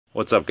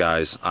What's up,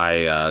 guys?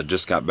 I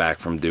just got back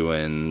from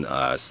doing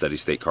a steady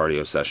state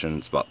cardio session.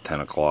 It's about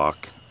 10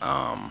 o'clock.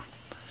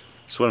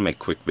 Just want to make a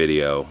quick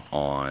video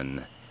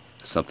on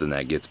something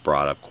that gets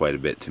brought up quite a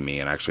bit to me,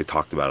 and I actually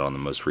talked about it on the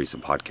most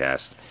recent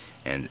podcast,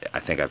 and I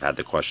think I've had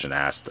the question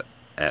asked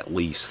at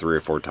least 3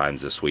 or 4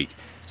 times this week,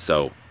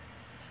 so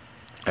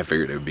I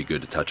figured it would be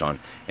good to touch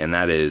on, and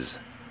that is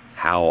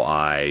how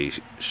I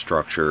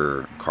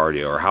structure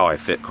cardio, or how I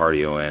fit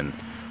cardio in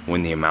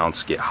when the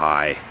amounts get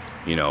high,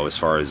 you know, as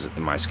far as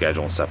my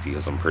schedule and stuff,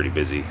 because I'm pretty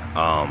busy.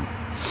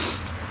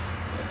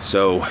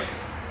 So,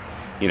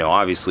 you know,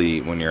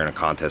 obviously when you're in a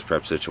contest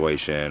prep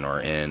situation or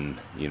in,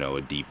 you know,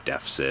 a deep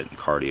deficit,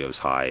 cardio's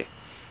high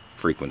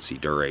frequency,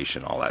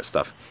 duration, all that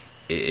stuff,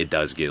 it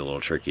does get a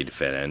little tricky to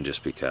fit in,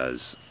 just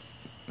because,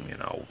 you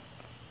know,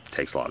 it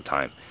takes a lot of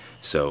time.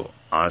 So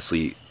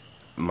honestly,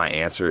 my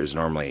answer is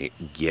normally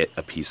get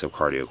a piece of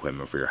cardio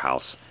equipment for your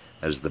house.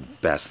 That is the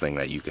best thing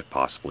that you could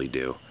possibly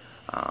do.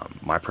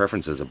 My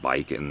preference is a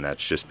bike, and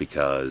that's just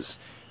because,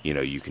 you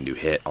know, you can do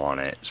HIIT on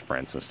it,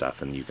 sprints and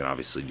stuff, and you can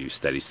obviously do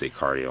steady state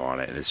cardio on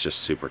it, and it's just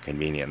super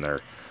convenient. They're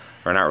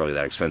not really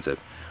that expensive.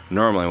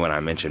 Normally when I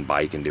mention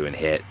bike and doing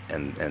HIIT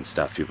and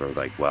stuff, people are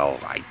like, well,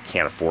 I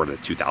can't afford a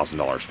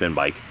 $2,000 spin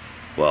bike.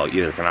 Well,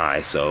 either can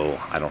I,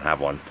 so I don't have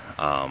one.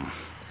 I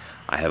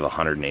have a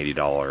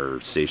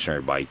 $180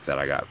 stationary bike that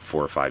I got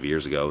 4 or 5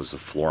 years ago. It was a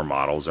floor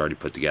model. It was already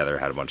put together,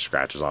 had a bunch of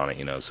scratches on it,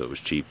 you know, so it was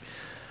cheap.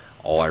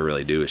 All I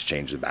really do is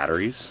change the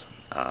batteries.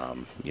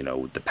 You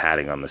know, the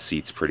padding on the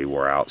seat's pretty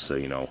wore out, so,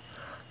 you know,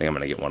 I think I'm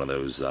gonna get one of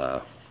those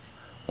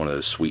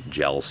sweet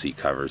gel seat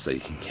covers that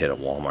you can get at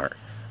Walmart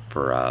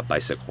for a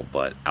bicycle.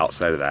 But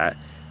outside of that,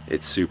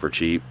 it's super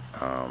cheap,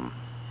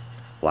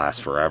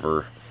 lasts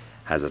forever,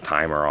 has a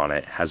timer on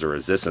it, has a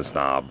resistance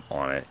knob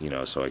on it, you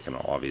know, so I can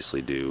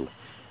obviously do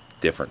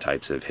different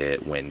types of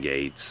HIIT, wind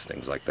gates,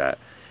 things like that.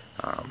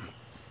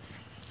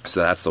 So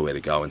that's the way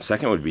to go. And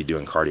second would be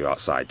doing cardio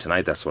outside.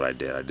 Tonight, that's what I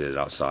did. I did it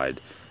outside.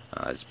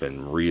 It's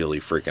been really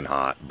freaking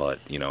hot, but,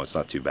 you know, it's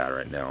not too bad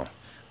right now.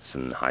 It's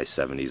in the high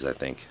 70s, I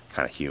think.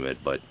 Kind of humid,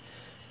 but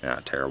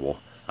not terrible.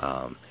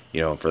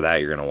 You know, for that,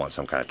 you're going to want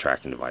some kind of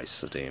tracking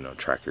device to, you know,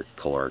 track your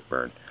caloric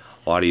burn.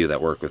 A lot of you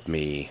that work with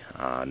me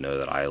know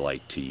that I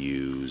like to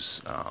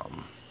use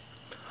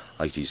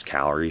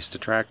calories to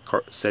track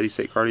steady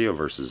state cardio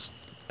versus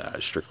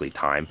strictly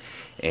time.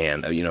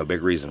 And, you know, a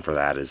big reason for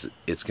that is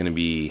it's going to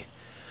be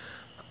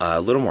a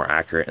little more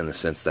accurate in the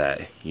sense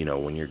that, you know,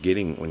 when you're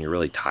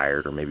really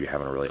tired, or maybe you're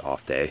having a really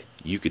off day,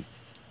 you could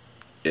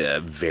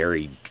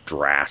vary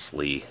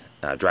drastically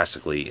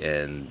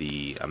in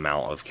the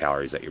amount of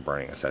calories that you're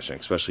burning in a session,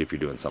 especially if you're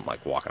doing something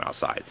like walking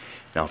outside.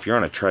 Now, if you're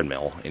on a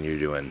treadmill and you're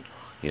doing,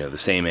 you know, the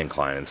same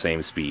incline and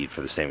same speed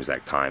for the same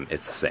exact time,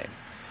 it's the same.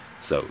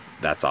 So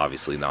that's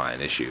obviously not an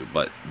issue.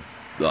 But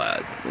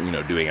you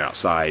know, doing it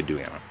outside,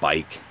 doing it on a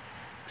bike,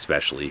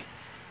 especially,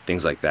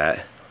 things like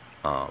that,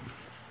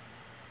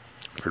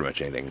 pretty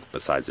much anything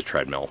besides the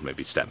treadmill,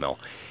 maybe step mill,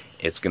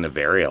 it's going to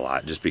vary a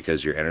lot, just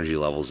because your energy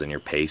levels and your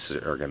pace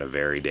are going to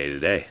vary day to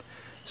day.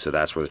 So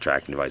that's where the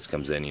tracking device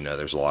comes in. You know,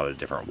 there's a lot of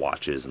different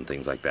watches and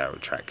things like that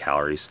that track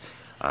calories.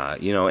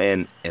 You know,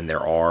 and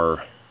there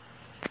are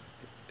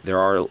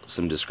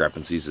some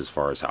discrepancies as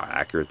far as how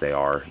accurate they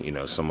are. You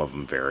know, some of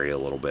them vary a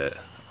little bit.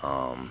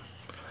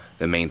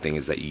 The main thing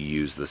is that you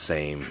use the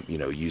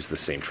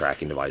same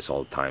tracking device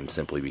all the time,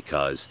 simply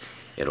because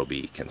it'll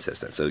be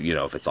consistent. So, you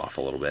know, if it's off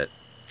a little bit,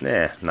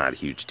 not a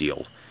huge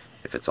deal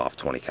if it's off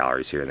 20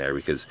 calories here and there,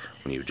 because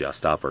when you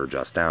adjust up or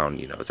adjust down,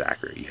 you know, it's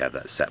accurate. You have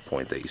that set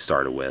point that you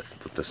started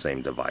with the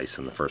same device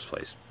in the first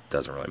place. It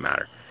doesn't really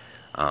matter.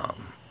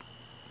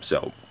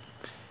 So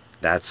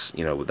that's,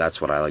 you know, that's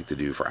what I like to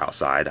do for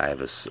outside. I have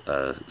a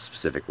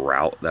specific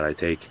route that I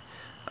take.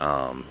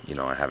 You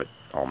know, I have it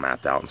all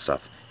mapped out and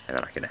stuff, and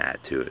then I can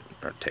add to it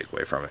or take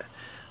away from it.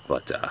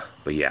 But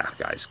yeah,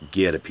 guys,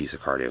 get a piece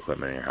of cardio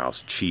equipment in your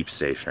house. Cheap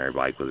stationary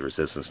bike with a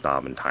resistance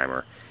knob and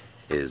timer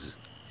is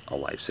a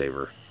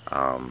lifesaver.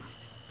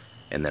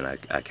 And then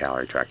a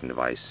calorie tracking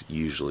device.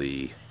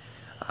 Usually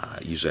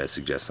I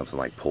suggest something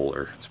like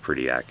Polar. It's a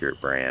pretty accurate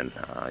brand.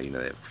 You know,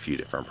 they have a few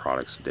different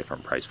products at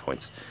different price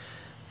points.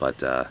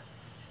 But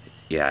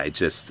yeah,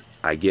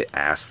 I get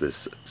asked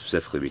this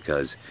specifically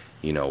because,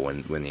 you know,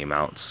 when the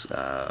amounts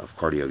of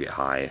cardio get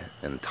high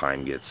and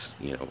time gets,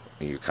 you know,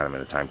 you're kind of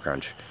in a time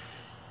crunch,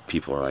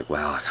 people are like,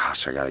 well,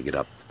 gosh, I got to get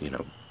up, you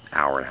know,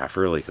 hour and a half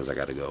early because I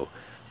got to go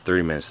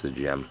 30 minutes to the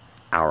gym,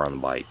 hour on the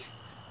bike,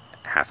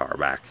 half hour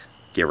back,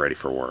 get ready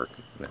for work,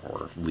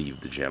 or leave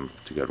the gym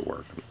to go to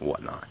work and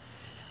whatnot.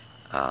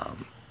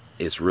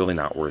 It's really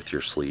not worth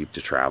your sleep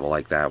to travel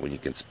like that when you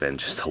can spend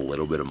just a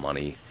little bit of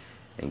money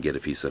and get a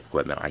piece of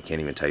equipment. I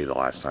can't even tell you the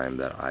last time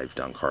that I've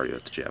done cardio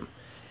at the gym.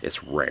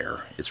 It's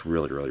rare. It's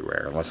really, really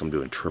rare, unless I'm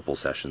doing triple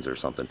sessions or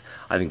something.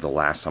 I think the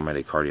last time I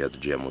did cardio at the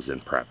gym was in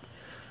prep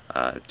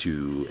of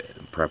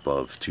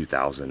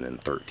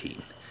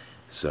 2013.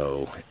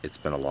 So it's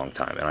been a long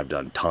time, and I've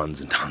done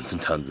tons and tons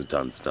and tons and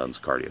tons and tons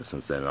of cardio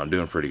since then, and I'm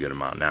doing a pretty good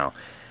amount now.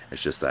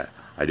 It's just that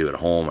I do it at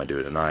home, I do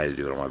it at night, I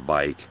do it on my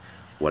bike,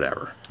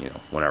 whatever, you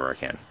know, whenever I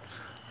can.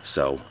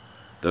 So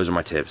those are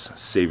my tips.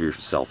 Save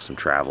yourself some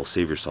travel,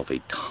 save yourself a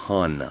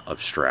ton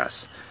of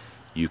stress.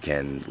 You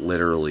can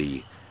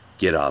literally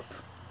get up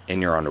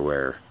in your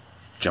underwear,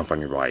 jump on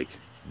your bike,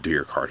 do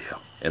your cardio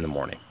in the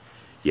morning.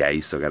 Yeah,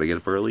 you still got to get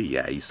up early.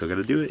 Yeah, you still got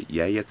to do it.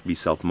 Yeah, you have to be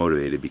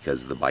self-motivated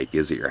because the bike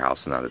is at your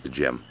house and not at the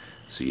gym,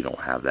 so you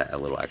don't have that a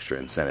little extra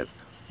incentive.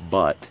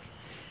 But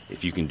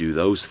if you can do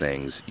those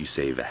things, you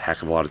save a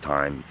heck of a lot of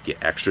time,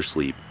 get extra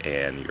sleep,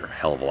 and you're a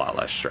hell of a lot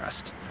less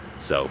stressed.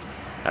 So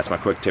that's my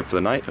quick tip for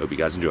the night. Hope you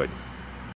guys enjoyed.